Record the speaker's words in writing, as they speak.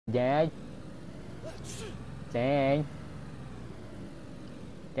Dad? Dad?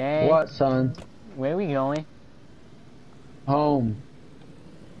 Dad? What, son? Where are we going? Home.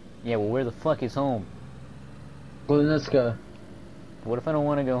 Yeah, well, where the fuck is home? Gleniska. What if I don't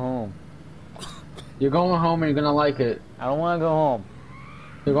want to go home? You're going home and you're gonna like it. I don't want to go home.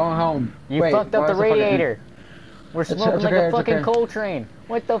 You're going home. You Wait, fucked up why the is fucking- radiator. We're smoking it's like okay, a it's fucking okay. coal train.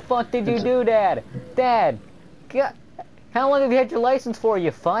 What the fuck did you It's- do, Dad? Dad! God, how long have you had your license for,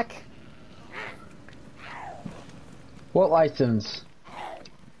 you fuck? What license?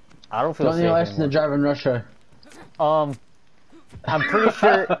 I don't feel Don't safe need a license to anymore. drive in Russia. I'm pretty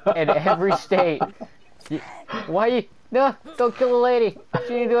sure in every state. Why you? No, don't kill the lady. She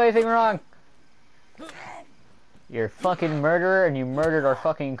didn't do anything wrong. You're a fucking murderer and you murdered our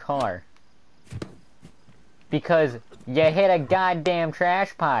fucking car. Because you hit a goddamn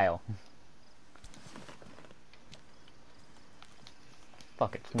trash pile.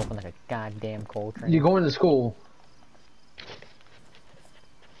 Fuck it, smoking like a goddamn coal train. You're going to school.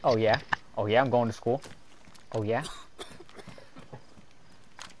 Oh yeah? Oh yeah, I'm going to school. Oh yeah?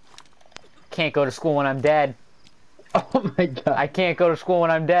 Can't go to school when I'm dead. Oh my god. I can't go to school when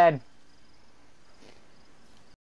I'm dead.